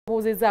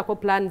bamubuuzizaako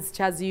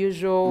plans as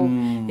usual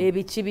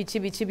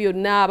biki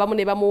byonna abamu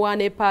ne bamuwa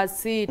ne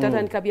paasi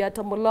tatandika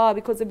byatambula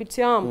bikoze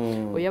bitya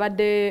oyo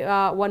yabadde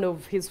one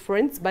of his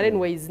friends but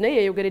anyways naye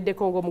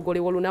yeeyogereddeko ng'omugole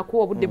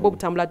w'olunaku obudde bwo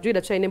butambula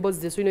jjukira tukyalina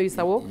emboozi ze tulina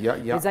oyisawo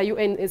eza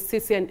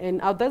UNSCC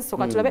and others so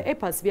katulabe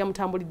Apass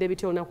byamutambulidde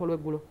bitya olunaku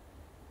olw'eggulo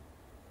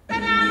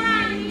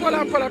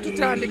mpola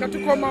tutandika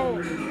tukomawo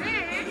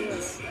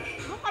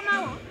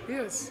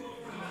yes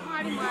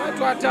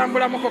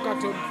twatambulamuko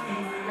katono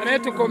naye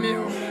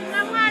tukomyewo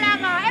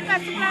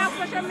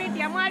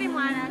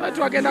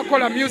twagenda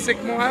kukola music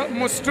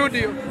mu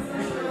studio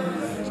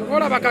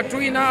olaba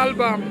katuyina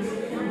album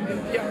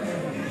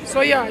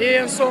so ye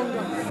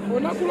ensonga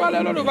olunaku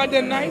lwaleero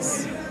lubadde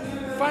nice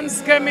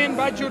fans came in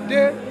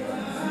bajjudde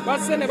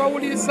basse ne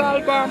bawuliriza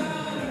album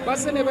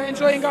basse ne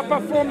baenjoyinga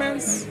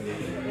performance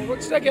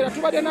okitegeera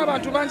tubadde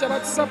n'abantu bangi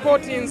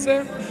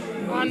abatusupportinze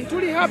and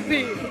tuli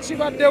happy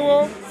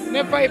kibaddewo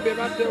ne vibe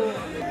ebaddewo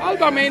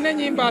album erina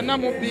ennyimba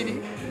 42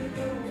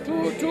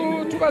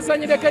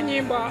 tubazanyireko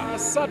ennyimba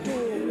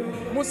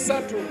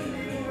 33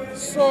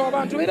 so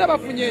abantu era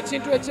bafunye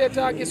ekintu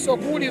ekyetaagisa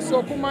okuwuliza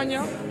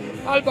okumanya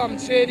album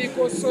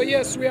kyeriko so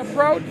yes we are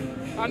proud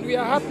and we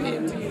are happy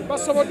nti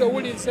basobodde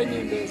owuliriza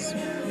ennyimba ezo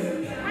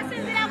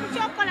asinzira ku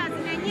kyokola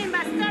zino ennyimba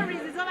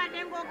stories zobadde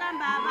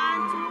ng'ogamba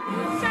abantu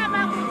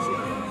kyabakuki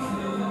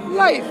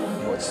life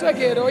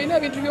okitegeera olina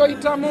ebintu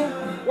by'oyitamu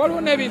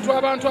waliwo n'ebintu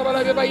abantu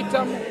abalala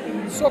bayitamu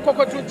so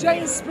koko tujja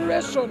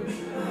inspiration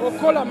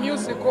okola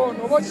music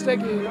ono oba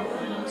okitegeera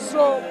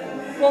so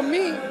for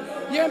me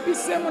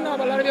yempiseemu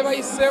n'abalala bye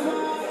bayiseemu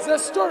ze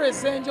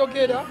stories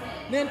enjogera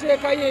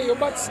n'enteekayo eyo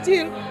but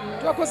still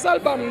twakoze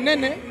album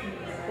nene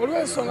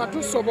olw'ensonga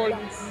tusobola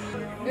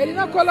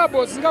erina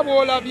collabos nga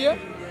bw'olabye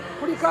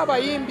kuliko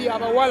abayimbi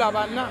abawala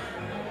bana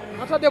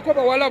ataddeko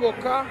bawala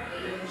bokka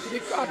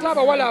ate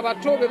abawala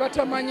abato be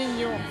batamanyi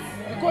nnyo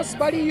because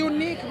bali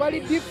unique bali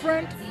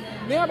different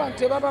naye abantu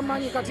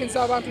tebabamanyi kati nze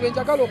abantu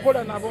benjagala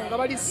okola nabo nga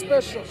bali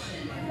special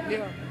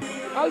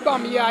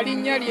album ya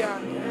linnya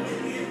lyange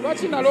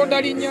lwaki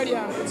nalonda linnya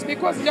lyange its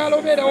because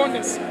gyalobeera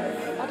honest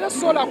ate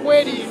sola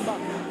kwerimba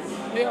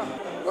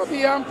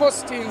obi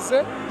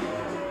yampostinze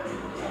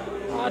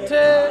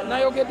ate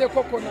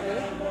nayogeddekoko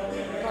naye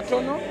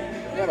katono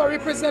naye ba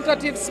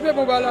representatives be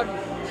mubalabi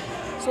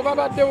so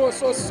babaddewo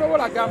so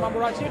sobola gamba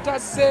mulwaki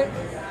tasse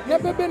ne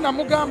bebe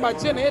namugamba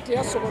gye naye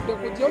teyasobodde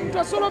kujja omuntu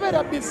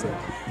asolobera bise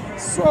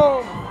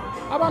so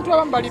abantu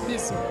abamu bali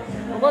bise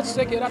oba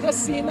okitegeera ate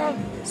siina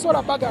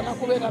sola bagana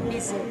kubeera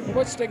bise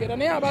oba okitegeera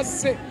naye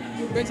abasse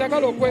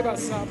benjagala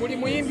okwebaza buli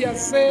muyimbi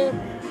asse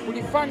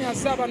buli fani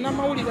asse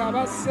abannamawulire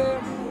abasse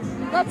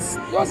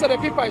those are the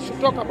people I should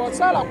talk about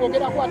saala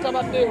kwogera ku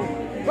atabaddewo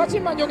lwaki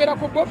manyogera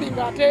ku Bobby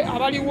ng'ate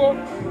abaliwo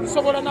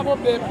nsobola nabo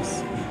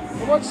beebasi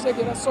oba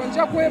okitegeera so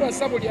nja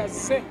kwebasa buli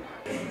azze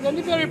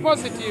ndi very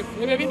positive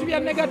ebyo ebintu bya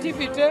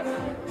negativity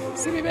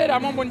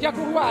sibibeeramu mbu nja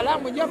kulwala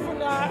mbu nja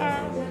funa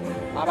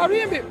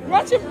abalwimbi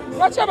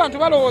lwaki abantu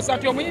balowooza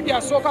nti omuyimbi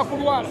asooka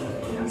kulwala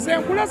nze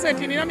nkulaze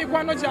nti nina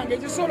mikwano gyange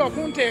egisobola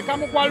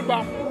okunteekamu ku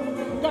album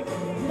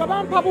nga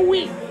bampa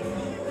buwi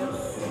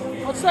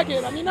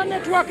okitegeera nina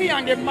netiwaaki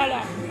yange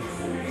mmala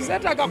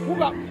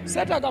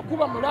seetaaga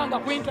kuba mulanga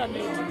ku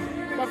intaneti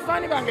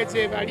bafaani bange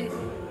gye bali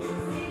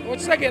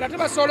okitegeera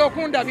tebasobola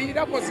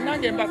okundabirirako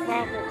zinange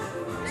mbafaako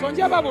so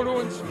njaba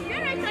bulungi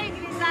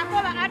toyigirizaako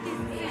ba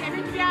artists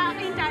ebintu bya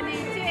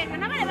intaneti ekyo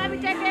nabo ne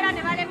babitegeera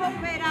ne balema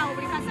okubeeraawo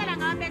buli kaseera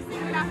nga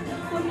babesingira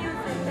ku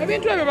music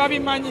ebintu ebyo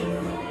babimanyi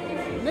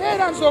naye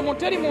era nze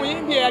omuntu eri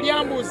muyimbi eyali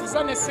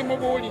ambuuziza ne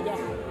simubuulira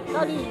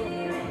taliyo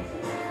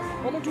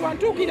omuntu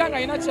wantuukira nga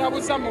alina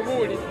kyabuuza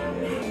mubuulire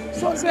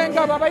so nze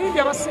ngabo abayimbi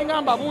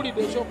abasinga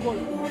mbabuulidde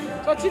ekyokukola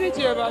so kiri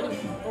gye bali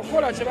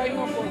okukola kye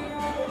balina okukola.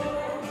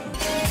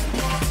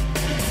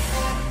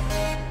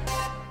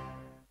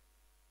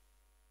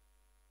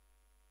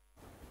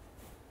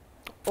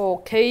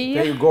 Okay.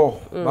 There you go.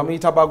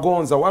 Bamwita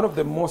Bagonza, one of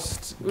the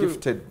most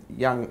gifted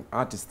young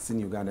artists in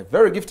Uganda.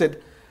 Very gifted.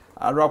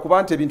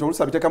 Lwakubante bintu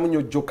olusa bitekamu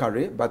nnyo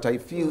jokare, but I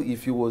feel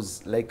if he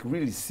was like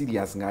really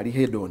serious ngari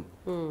head on,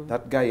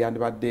 that guy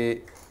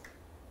yandibadde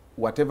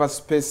whatever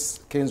space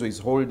Kenzo is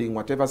holding,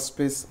 whatever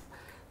space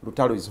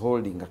Lutalo is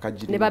holding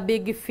akajiri. Neba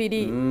big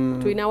firi.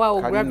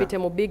 Tuinawo gravity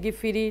mu big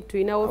firi,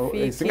 tuinawo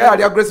fiti. Singa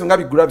yali aggressive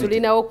ngabi gravity.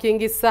 Tulinawo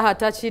King Saha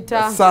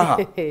Tachita.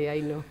 Saha.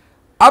 I know.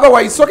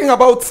 Otherwise, talking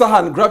about Saha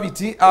and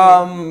gravity,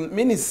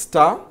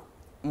 Minister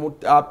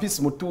Peace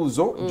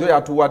Mutuzo, Joy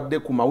atuwadde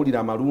ku mawulire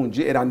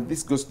amalungi, and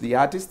this goes to the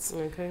artists.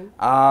 Okay.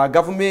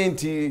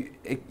 Government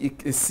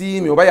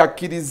esiimye oba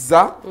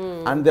yakkiriza,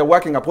 and they're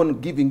working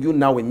upon giving you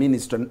now a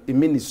ministry.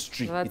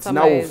 That's it's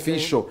now amazing.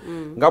 official.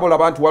 Ngabola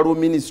abantu waliwo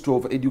Ministry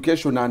of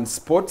Education and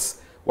Sports.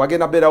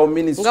 Wagenda berawo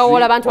ministry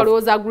ngawola abantu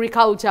walioza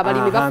agriculture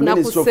abalimi bafuna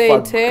ku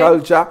sente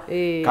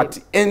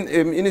kati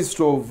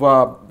Ministry of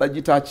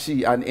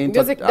Bagitachi and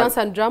music, dance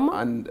and drama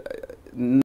and